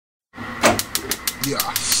Yeah.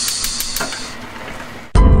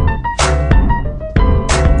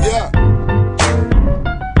 Yeah.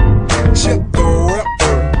 Chip the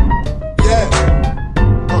Ripper. Yeah.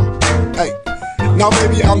 Hey. Now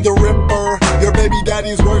baby, I'm the Ripper, your baby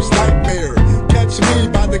daddy's worst nightmare. Catch me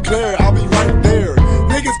by the Claire, I'll be right there.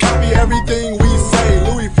 Niggas copy everything we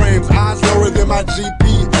say. Louis frames, eyes lower than my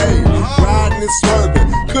GPA. Riding and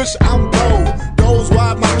swerving, Kush I'm bold. Those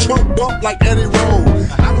wide, my trunk bump like Eddie Roll.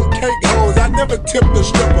 I don't cake hoes, I never tip the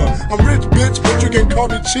stripper. I'm rich bitch, but you can call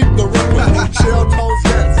me Cheap the Ripper. Shell toes,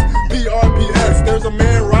 yes, PRPS. There's a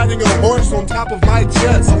man riding a horse on top of my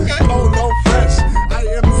chest. Oh no fresh, I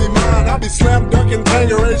am Z-Man. I be slam dunking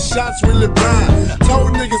Tangeray shots really blind.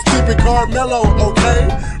 Told niggas keep it Carmelo, okay?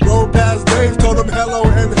 Rolled past Dave, told him hello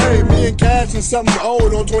and hey. Me and Cash and something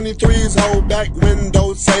old on 23's hold back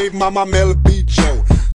window. Save my Mel beat yo.